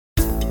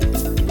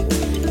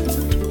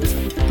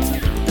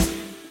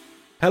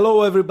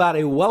Hello,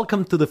 everybody.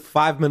 Welcome to the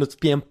 5 Minutes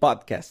PM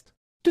podcast.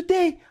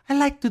 Today, I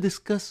like to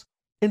discuss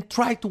and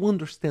try to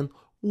understand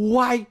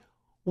why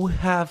we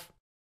have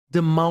the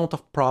amount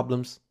of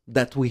problems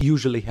that we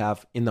usually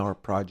have in our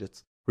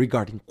projects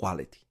regarding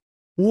quality.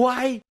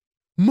 Why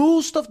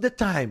most of the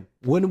time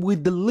when we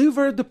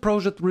deliver the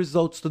project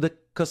results to the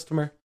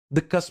customer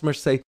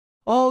say,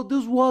 oh,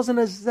 this wasn't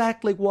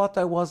exactly what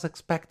I was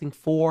expecting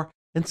for,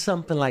 and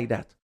something like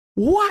that.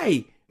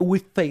 Why we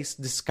face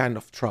this kind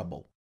of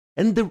trouble?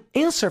 And the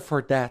answer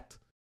for that,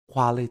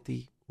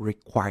 quality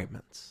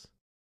requirements.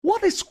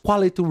 What is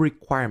quality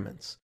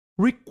requirements?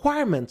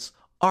 Requirements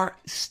are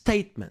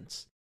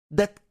statements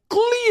that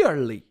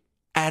clearly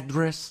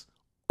address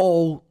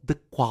all the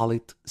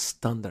quality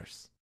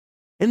standards.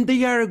 And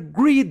they are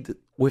agreed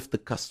with the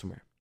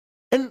customer.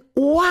 And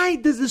why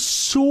this is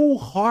so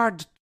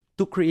hard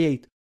to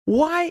create?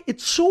 Why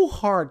it's so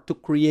hard to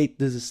create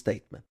this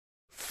statement?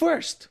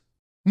 First,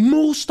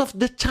 most of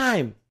the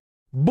time,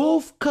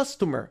 both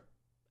customer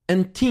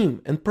and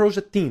team and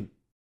project team,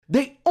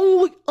 they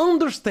only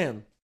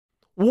understand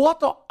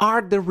what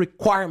are the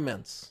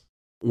requirements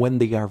when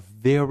they are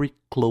very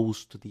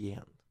close to the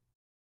end.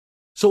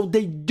 So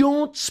they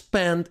don't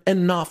spend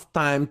enough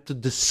time to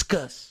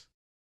discuss,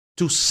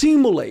 to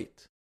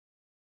simulate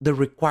the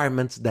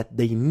requirements that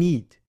they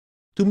need,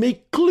 to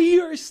make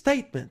clear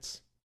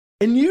statements.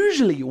 And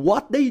usually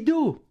what they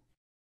do,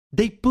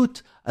 they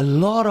put a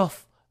lot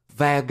of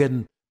vague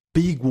and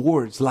big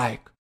words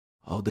like,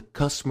 oh, the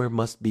customer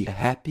must be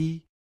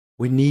happy.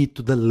 We need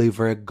to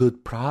deliver a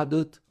good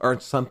product or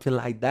something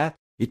like that.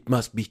 It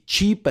must be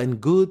cheap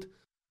and good.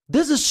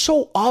 This is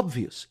so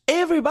obvious.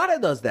 Everybody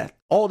does that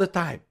all the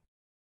time.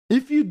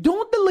 If you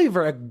don't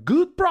deliver a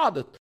good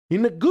product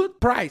in a good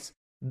price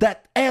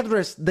that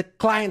address the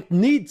client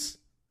needs,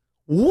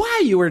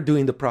 why you are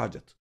doing the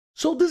project?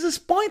 So this is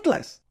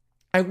pointless.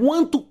 I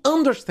want to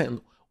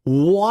understand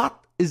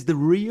what is the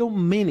real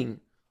meaning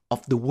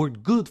of the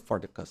word good for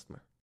the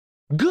customer.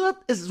 Good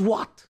is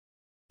what?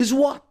 Is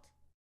what?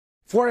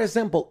 For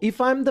example,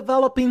 if I'm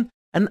developing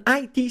an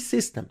IT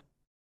system,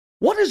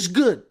 what is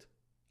good?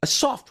 A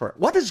software.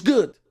 What is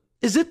good?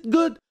 Is it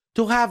good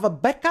to have a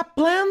backup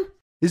plan?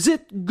 Is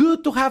it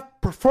good to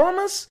have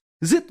performance?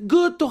 Is it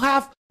good to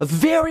have a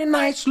very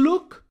nice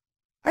look?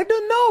 I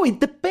don't know. It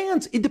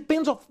depends. It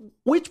depends on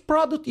which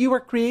product you are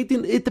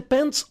creating. It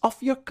depends on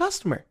your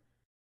customer.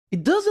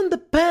 It doesn't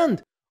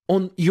depend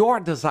on your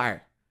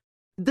desire.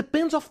 It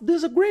depends on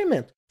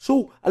disagreement.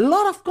 So a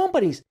lot of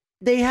companies,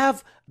 they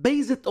have,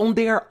 based on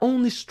their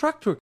own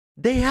structure,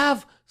 they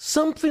have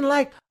something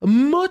like a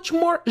much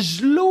more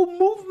slow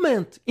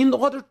movement in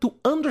order to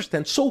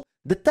understand. So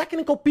the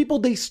technical people,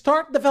 they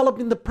start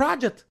developing the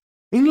project,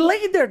 and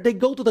later they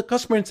go to the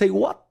customer and say,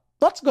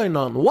 what's going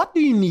on? What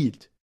do you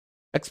need?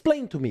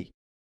 Explain to me.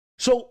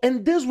 So,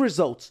 and this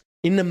results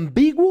in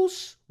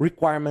ambiguous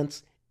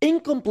requirements,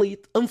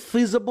 incomplete,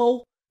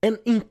 unfeasible, and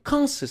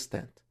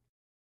inconsistent.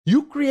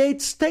 You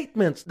create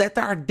statements that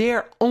are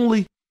there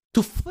only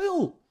to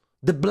fill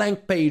the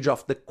blank page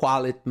of the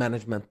quality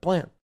management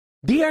plan.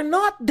 They are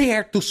not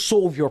there to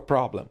solve your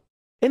problem.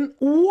 And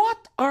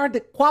what are the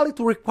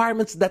quality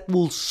requirements that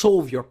will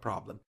solve your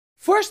problem?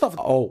 First of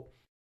all,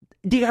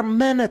 they are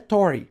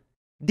mandatory.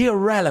 They are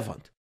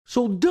relevant.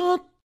 So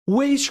don't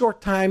waste your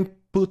time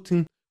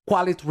putting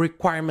quality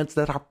requirements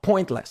that are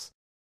pointless.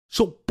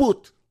 So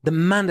put the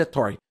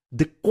mandatory,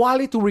 the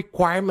quality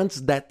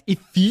requirements that if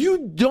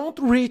you don't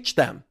reach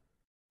them,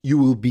 you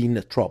will be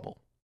in trouble.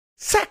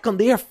 Second,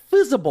 they are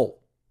feasible.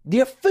 They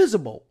are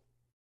feasible.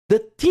 The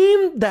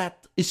team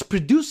that is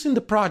producing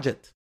the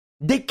project,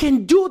 they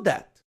can do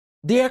that.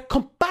 They are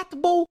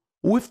compatible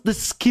with the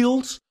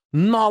skills,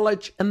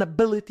 knowledge, and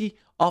ability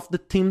of the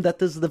team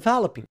that is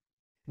developing.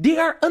 They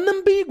are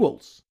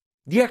unambiguous.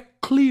 They are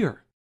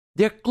clear.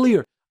 They are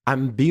clear.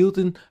 I'm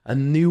building a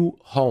new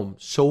home,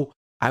 so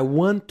I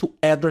want to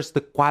address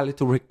the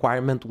quality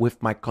requirement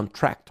with my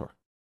contractor.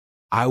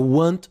 I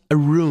want a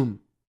room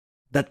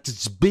that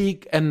is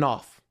big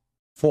enough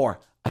for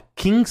a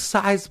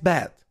king-size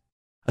bed,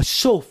 a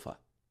sofa,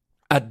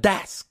 a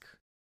desk,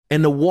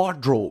 and a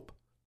wardrobe.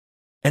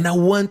 And I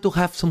want to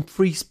have some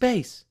free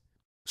space.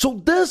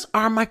 So these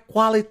are my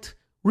quality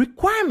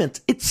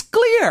requirements. It's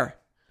clear.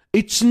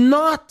 It's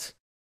not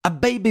a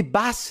baby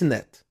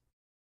bassinet.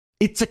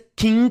 It's a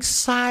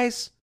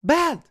king-size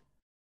bed.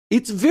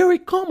 It's very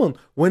common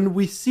when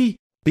we see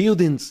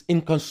buildings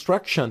in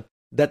construction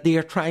that they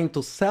are trying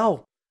to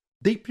sell.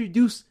 They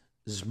produce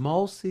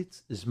small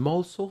seats,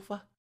 small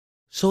sofa.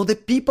 So the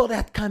people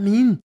that come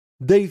in,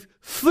 they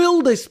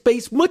fill the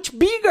space much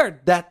bigger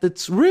that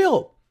it's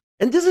real.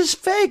 And this is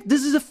fake.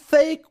 This is a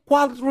fake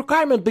quality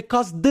requirement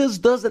because this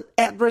doesn't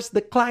address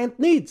the client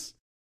needs.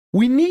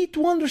 We need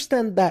to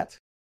understand that.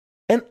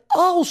 And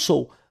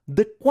also,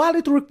 the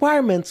quality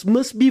requirements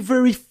must be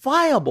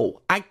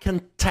verifiable. I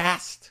can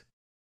test.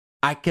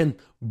 I can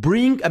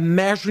bring a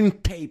measuring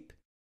tape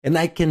and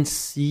I can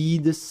see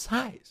the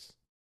size.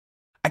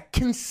 I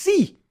can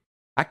see.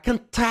 I can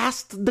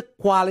test the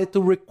quality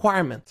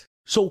requirement.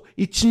 So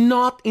it's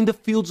not in the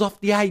fields of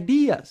the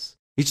ideas.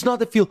 It's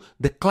not a field.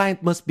 The client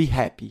must be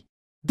happy.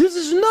 This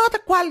is not a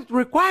quality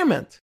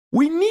requirement.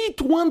 We need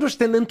to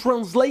understand and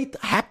translate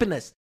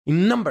happiness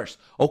in numbers.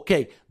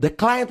 Okay, the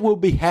client will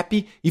be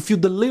happy if you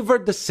deliver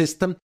the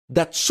system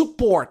that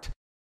support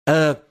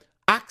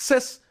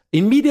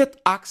immediate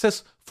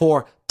access for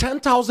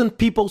 10,000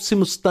 people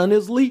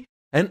simultaneously,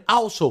 and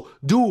also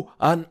do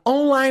an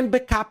online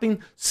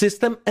backupping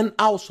system, and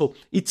also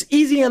it's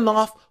easy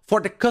enough for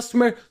the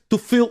customer to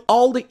fill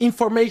all the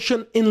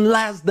information in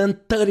less than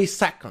 30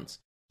 seconds.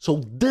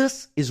 So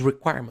this is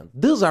requirement.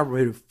 These are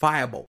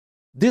verifiable.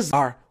 These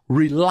are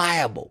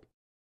reliable.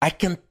 I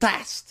can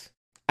test.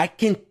 I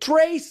can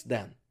trace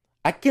them.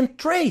 I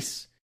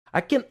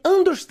can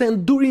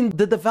understand during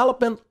the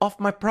development of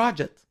my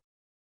project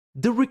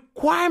the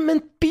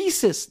requirement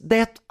pieces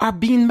that are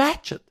being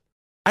matched.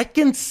 I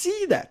can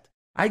see that.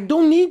 I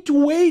don't need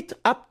to wait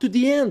up to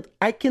the end.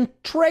 I can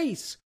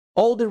trace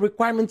all the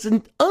requirements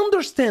and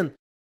understand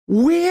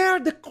where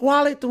the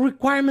quality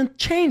requirement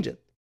changed.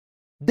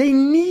 They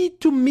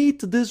need to meet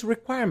this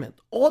requirement.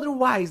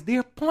 Otherwise, they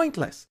are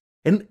pointless.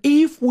 And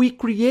if we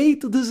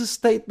create this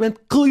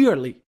statement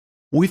clearly,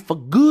 with a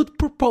good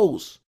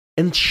purpose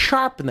and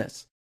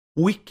sharpness,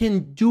 we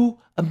can do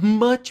a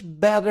much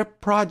better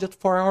project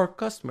for our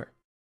customer.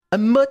 A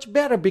much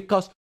better,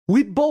 because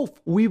we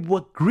will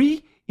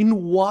agree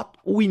in what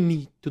we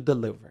need to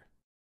deliver.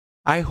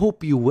 I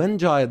hope you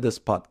enjoyed this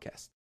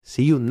podcast.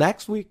 See you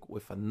next week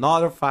with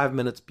another 5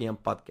 Minutes PM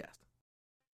podcast.